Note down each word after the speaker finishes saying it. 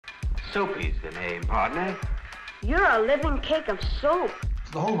Soapy's the name, partner. You're a living cake of soap.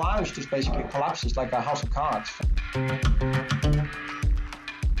 The whole virus just basically collapses like a house of cards.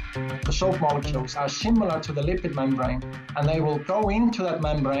 The soap molecules are similar to the lipid membrane, and they will go into that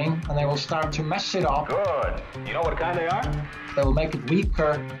membrane and they will start to mess it up. Good. You know what kind they are? They will make it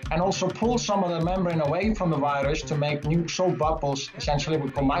weaker and also pull some of the membrane away from the virus to make new soap bubbles, essentially we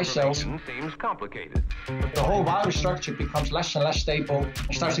call micelles. Seems complicated. The whole virus structure becomes less and less stable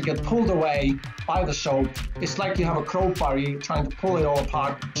and starts to get pulled away by the soap. It's like you have a crowbar, you're trying to pull it all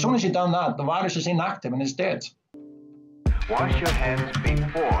apart. As soon as you've done that, the virus is inactive and it's dead. Wash your hands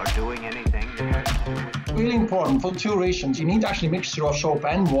before doing anything that has to do with... Really important for two reasons. You need actually a mixture of soap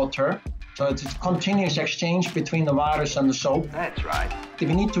and water. So it's a continuous exchange between the virus and the soap. That's right. If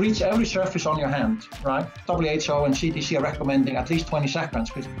you need to reach every surface on your hand, right? WHO and CDC are recommending at least 20 seconds.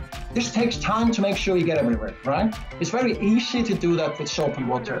 This takes time to make sure you get everywhere, right? It's very easy to do that with soap and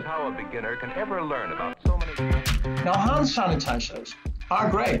water. How a beginner can ever learn about so many things. Now, hand sanitizers are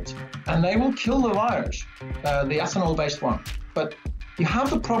great, and they will kill the virus, the ethanol-based one. But you have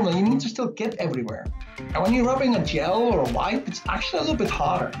the problem that you need to still get everywhere. And when you're rubbing a gel or a wipe, it's actually a little bit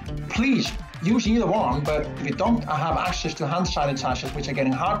harder. Please use either one, but if you don't have access to hand sanitizers, which are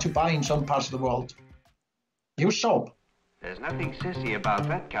getting hard to buy in some parts of the world, use soap. There's nothing sissy about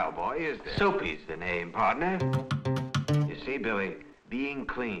that, cowboy, is there? Soapy's the name, partner. You see, Billy, being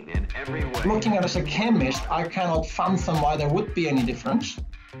clean in every way... Looking at it as a chemist, I cannot fathom why there would be any difference.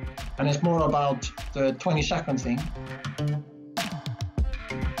 And it's more about the 20-second thing.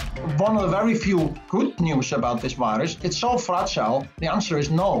 One of the very few good news about this virus, it's so fragile, the answer is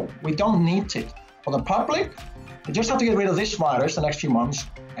no, we don't need it. For the public, we just have to get rid of this virus the next few months,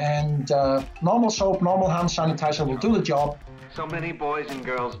 and normal soap, normal hand sanitizer will do the job. So many boys and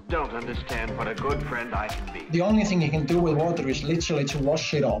girls don't understand what a good friend I can be. The only thing you can do with water is literally to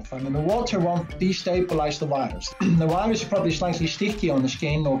wash it off. I mean, the water won't destabilize the virus. The virus is probably slightly sticky on the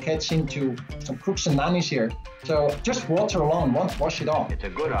skin or gets into some crooks and nannies here. So just water alone won't wash it off. It's a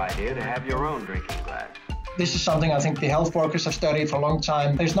good idea to have your own drinking glass. This is something I think the health workers have studied for a long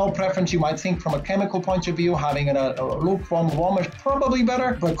time. There's no preference you might think from a chemical point of view. Having a lukewarm warmer is probably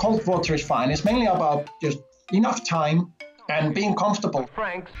better, but cold water is fine. It's mainly about just enough time and being comfortable.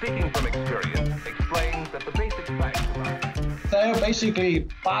 Frank, speaking from experience, explains that the basic facts about it. They're basically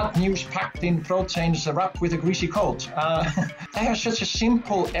bad news packed in proteins wrapped with a greasy coat. They have such a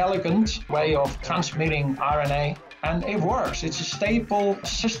simple, elegant way of transmitting RNA, and it works. It's a stable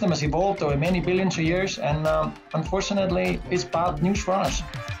system, has evolved over many billions of years, and unfortunately, it's bad news for us.